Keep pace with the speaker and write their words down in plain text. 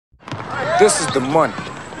This is the money.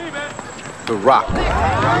 The rock.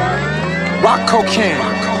 Rock cocaine.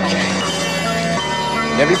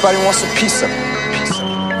 And everybody wants a piece of it.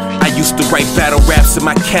 I used to write battle raps in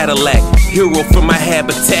my Cadillac. Hero from my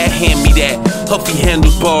habitat, hand me that. Huffy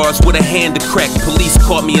handlebars with a hand to crack. Police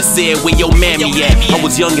caught me and said, where your mammy at? I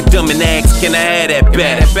was young and dumb and asked, can I have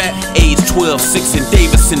that back? Age 12, 6 in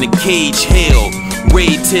Davis in the cage. Hell,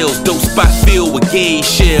 raid tails, dope spot filled with gauge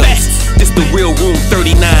shells. This the real room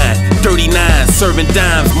 39, 39, serving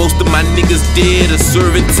dimes. Most of my niggas dead or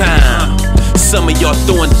serving time. Some of y'all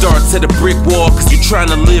throwing darts at a brick wall cause you're trying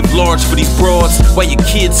to live large for these broads while your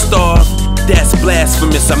kids starve. That's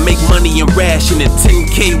blasphemous. I make money and ration at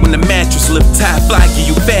 10K when the mattress lift. Tie fly give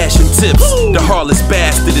you fashion tips. The heartless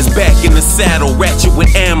bastard is back in the saddle, ratchet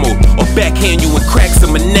with ammo, or backhand you and crack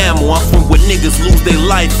some enamel. I'm from where niggas lose their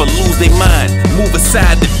life or lose their mind. Move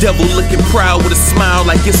aside, the devil looking proud with a smile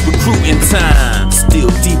like it's recruiting time. Still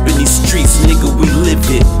deep in these streets, nigga, we live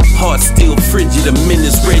it. Heart still frigid, a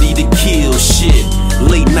minute's ready to kill shit.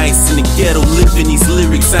 Late nights in the ghetto, living these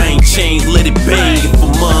lyrics, I ain't changed, let it bang. If a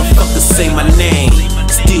motherfucker say my name,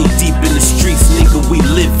 still deep in the streets, nigga, we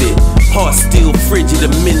live it. Heart still frigid, a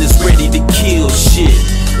minute's ready to kill shit.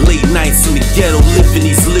 Late nights in the ghetto, living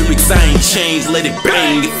these lyrics, I ain't changed, let it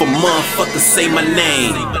bang. If a motherfucker say my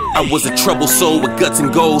name. I was a troubled soul with guts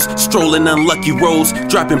and goals, strolling unlucky roads,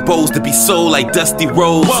 dropping bows to be sold like dusty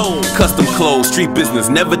roads. Custom clothes, street business,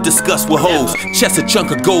 never discussed with hoes. Chest a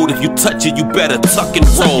chunk of gold, if you touch it, you better tuck and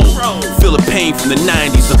roll. Feel the pain from the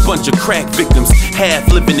 90s, a bunch of crack victims,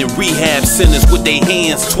 half living in rehab centers with their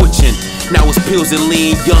hands twitching. Now it's pills and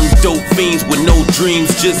lean, young dope fiends with no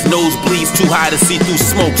dreams, just nosebleeds too high to see through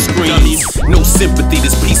smoke screens. No sympathy,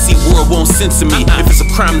 this PC world won't censor me. If it's a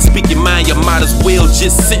crime to speak your mind, you might as well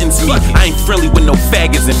just sentence me. I ain't friendly with no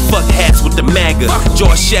faggots and fuck hats with the MAGA.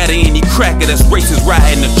 Jaw shatter any cracker that's racist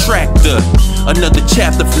riding a tractor. Another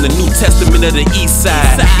chapter from the New Testament of the East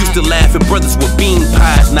Side. Used to laugh at brothers with bean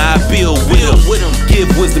pies, now I build with them. Give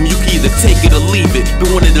wisdom, you can either take it or leave it.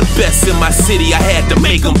 Been one of the best in my city, I had to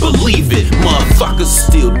make them believe it. Motherfuckers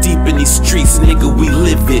still deep in these streets, nigga, we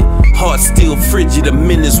live it. Heart still frigid, a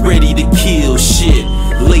minute's ready to kill shit.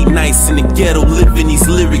 Late nights in the ghetto, living these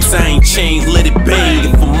lyrics, I ain't changed, let it bang.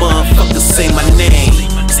 If a motherfucker say my name,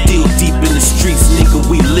 still deep in the streets, nigga,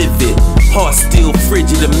 we live it. Heart still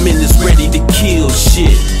frigid, a minute's ready to kill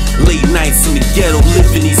shit. Late nights in the ghetto,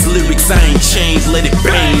 living these lyrics, I ain't changed, let it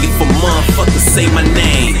bang. If a motherfucker say my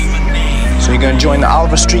name. So you gonna join the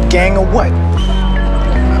Oliver Street gang or what?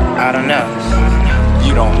 I don't know.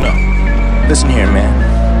 You don't know. Listen here, man.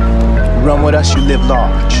 You run with us, you live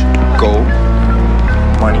large. Gold,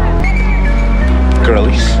 money,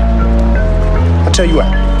 girlies. I'll tell you what.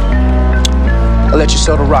 I'll let you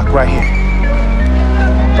sell the rock right here.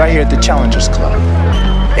 Right here at the Challengers Club.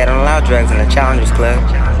 They don't allow drugs in the Challengers Club.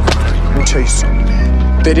 Let me tell you something,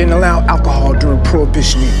 man. They didn't allow alcohol during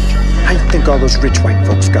Prohibition either. How you think all those rich white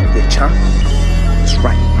folks got rich, huh? That's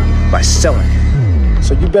right, by selling it.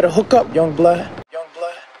 So you better hook up, young blood.